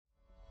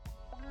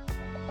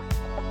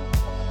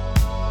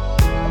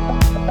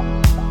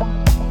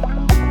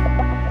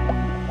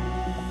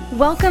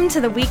Welcome to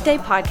the Weekday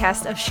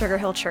podcast of Sugar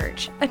Hill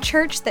Church, a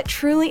church that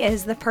truly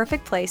is the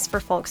perfect place for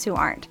folks who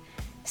aren't.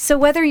 So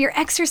whether you're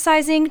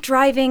exercising,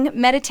 driving,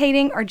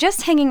 meditating, or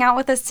just hanging out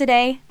with us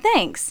today,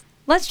 thanks.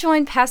 Let's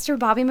join Pastor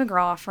Bobby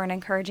McGraw for an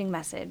encouraging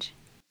message.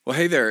 Well,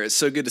 hey there. It's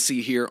so good to see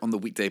you here on the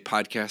Weekday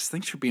podcast.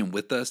 Thanks for being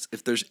with us.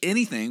 If there's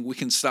anything we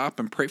can stop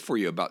and pray for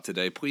you about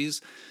today,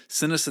 please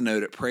send us a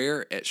note at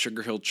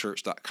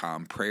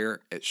prayer@sugarhillchurch.com,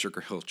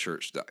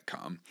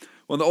 prayer@sugarhillchurch.com.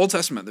 Well, in the Old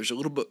Testament, there's a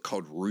little book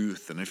called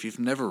Ruth, and if you've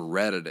never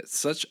read it, it's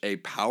such a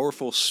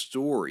powerful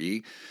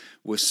story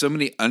with so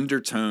many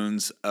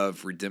undertones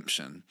of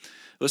redemption.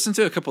 Listen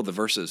to a couple of the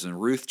verses. In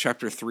Ruth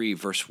chapter 3,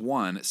 verse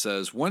 1, it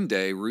says, "One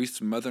day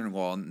Ruth's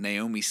mother-in-law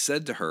Naomi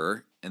said to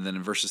her," and then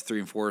in verses 3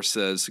 and 4 it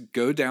says,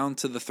 "Go down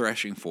to the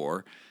threshing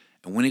floor,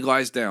 and when he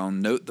lies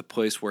down, note the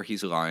place where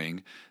he's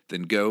lying,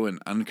 then go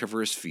and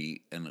uncover his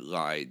feet and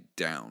lie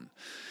down."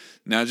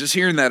 Now, just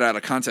hearing that out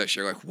of context,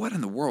 you're like, what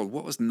in the world?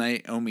 What was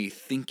Naomi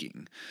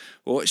thinking?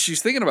 Well, what she's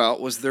thinking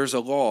about was there's a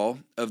law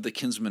of the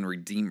kinsman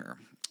redeemer.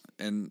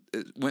 And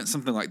it went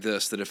something like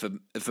this, that if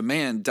a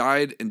man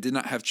died and did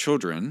not have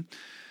children,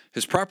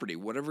 his property,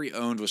 whatever he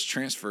owned, was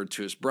transferred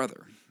to his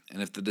brother.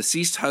 And if the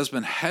deceased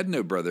husband had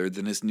no brother,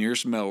 then his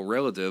nearest male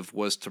relative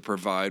was to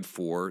provide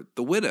for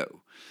the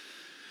widow.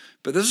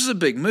 But this was a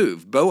big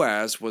move.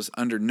 Boaz was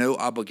under no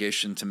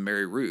obligation to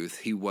marry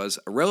Ruth. He was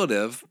a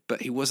relative,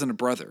 but he wasn't a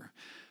brother.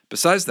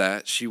 Besides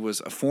that, she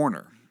was a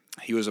foreigner.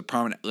 He was a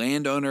prominent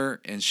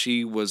landowner, and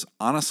she was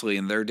honestly,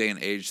 in their day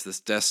and age, this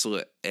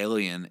desolate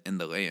alien in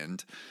the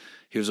land.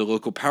 He was a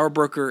local power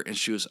broker, and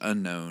she was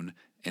unknown,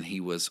 and he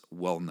was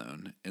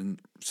well-known.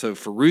 And so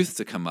for Ruth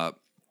to come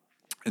up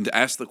and to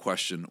ask the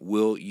question,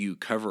 "Will you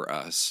cover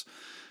us?"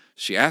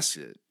 she asks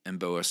it, and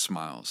Boaz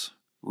smiles.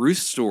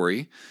 Ruth's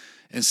story,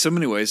 in so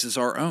many ways, is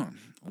our own.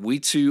 We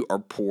too are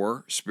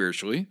poor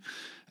spiritually,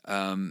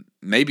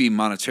 maybe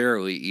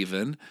monetarily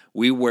even.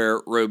 We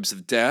wear robes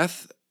of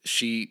death.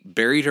 She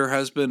buried her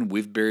husband.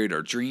 We've buried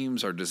our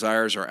dreams, our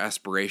desires, our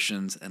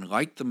aspirations. And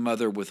like the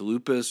mother with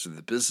lupus or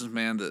the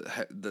businessman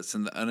that's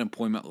in the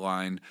unemployment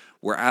line,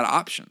 we're out of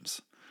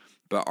options.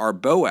 But our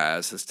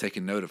Boaz has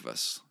taken note of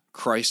us.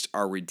 Christ,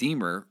 our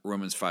Redeemer,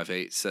 Romans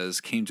 5:8 says,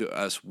 came to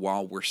us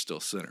while we're still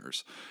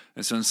sinners.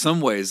 And so in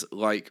some ways,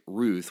 like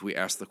Ruth, we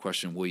ask the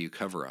question, will you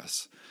cover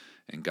us?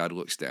 And God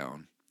looks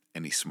down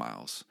and he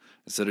smiles.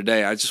 And so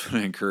today, I just want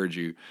to encourage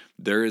you,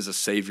 there is a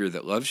Savior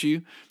that loves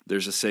you.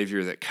 There's a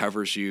Savior that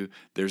covers you.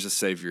 There's a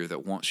Savior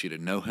that wants you to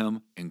know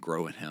him and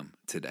grow in him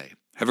today.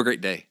 Have a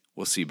great day.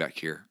 We'll see you back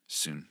here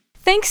soon.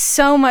 Thanks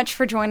so much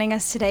for joining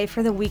us today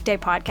for the Weekday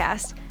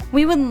podcast.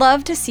 We would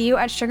love to see you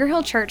at Sugar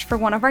Hill Church for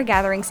one of our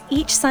gatherings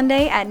each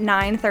Sunday at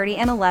 9:30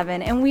 and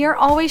 11, and we are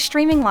always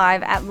streaming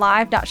live at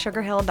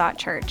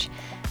live.sugarhill.church.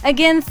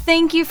 Again,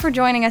 thank you for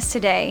joining us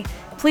today.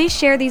 Please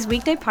share these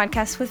weekday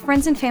podcasts with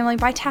friends and family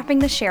by tapping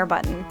the share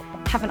button.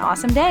 Have an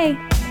awesome day.